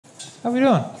How we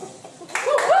doing?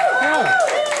 Yeah.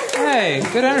 Hey,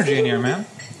 good energy in here, man.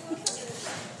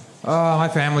 My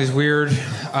family's weird.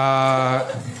 My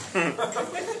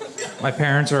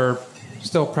parents are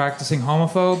still practicing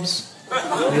homophobes.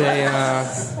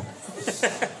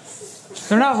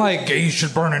 They're not like, gay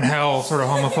should burn in hell sort of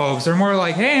homophobes. They're more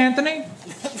like, hey, Anthony,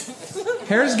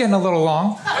 hair's getting a little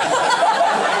long.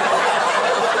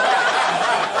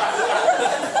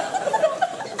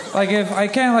 Like, if I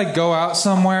can't, like, go out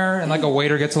somewhere and, like, a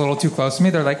waiter gets a little too close to me,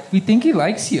 they're like, we think he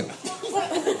likes you.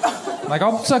 Like,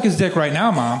 I'll suck his dick right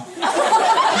now, Mom.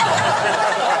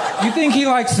 You think he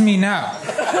likes me now?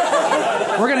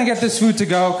 We're gonna get this food to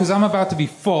go, because I'm about to be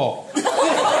full.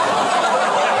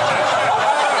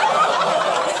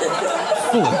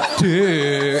 Full of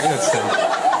dick.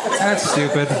 That's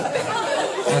stupid.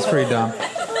 That's pretty dumb.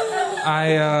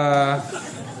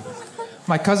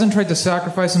 My cousin tried to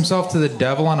sacrifice himself to the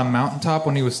devil on a mountaintop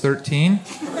when he was 13.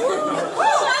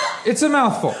 It's a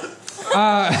mouthful.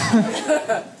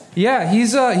 Yeah,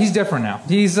 he's different now.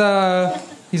 He's on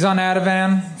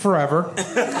Ativan forever.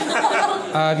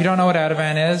 If you don't know what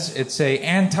Ativan is, it's a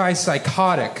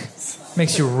antipsychotic.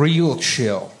 Makes you real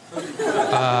chill.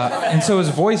 And so his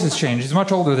voice has changed. He's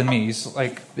much older than me. He's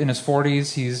like in his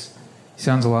 40s. He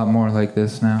sounds a lot more like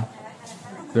this now.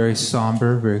 Very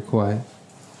somber, very quiet.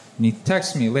 And he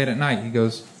texts me late at night. He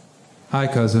goes, hi,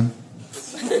 cousin.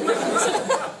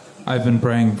 I've been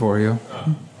praying for you.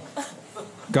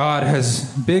 God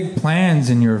has big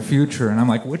plans in your future. And I'm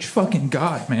like, which fucking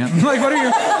God, man? Like, what are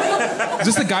you... Is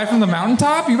this the guy from the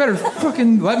mountaintop? You better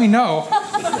fucking let me know.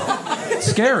 It's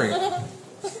scary.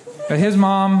 But his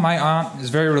mom, my aunt, is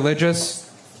very religious.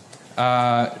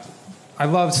 I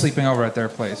loved sleeping over at their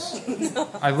place.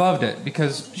 I loved it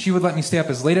because she would let me stay up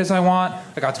as late as I want.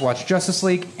 I got to watch Justice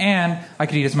League, and I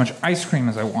could eat as much ice cream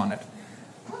as I wanted.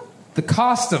 The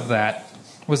cost of that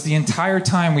was the entire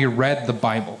time we read the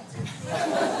Bible.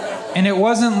 And it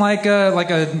wasn't like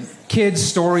a kid's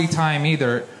story time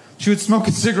either. She would smoke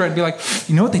a cigarette and be like,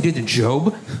 you know what they did to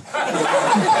Job?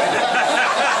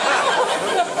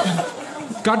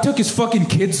 God took his fucking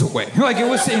kids away. Like, it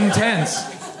was intense.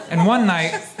 And one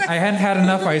night, I hadn't had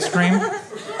enough ice cream.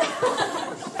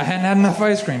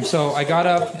 So I got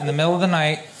up in the middle of the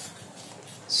night,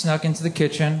 snuck into the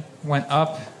kitchen, went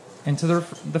up into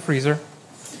the freezer.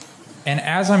 And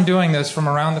as I'm doing this from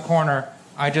around the corner,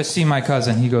 I just see my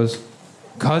cousin. He goes,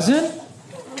 cousin?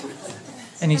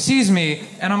 And he sees me,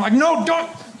 and I'm like, no,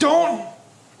 don't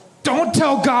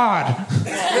tell God.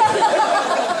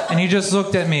 And he just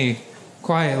looked at me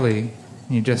quietly, and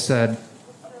he just said,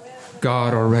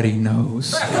 God already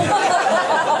knows.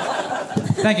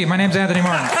 Thank you. My name's Anthony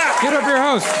Martin. Give it up for your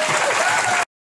host.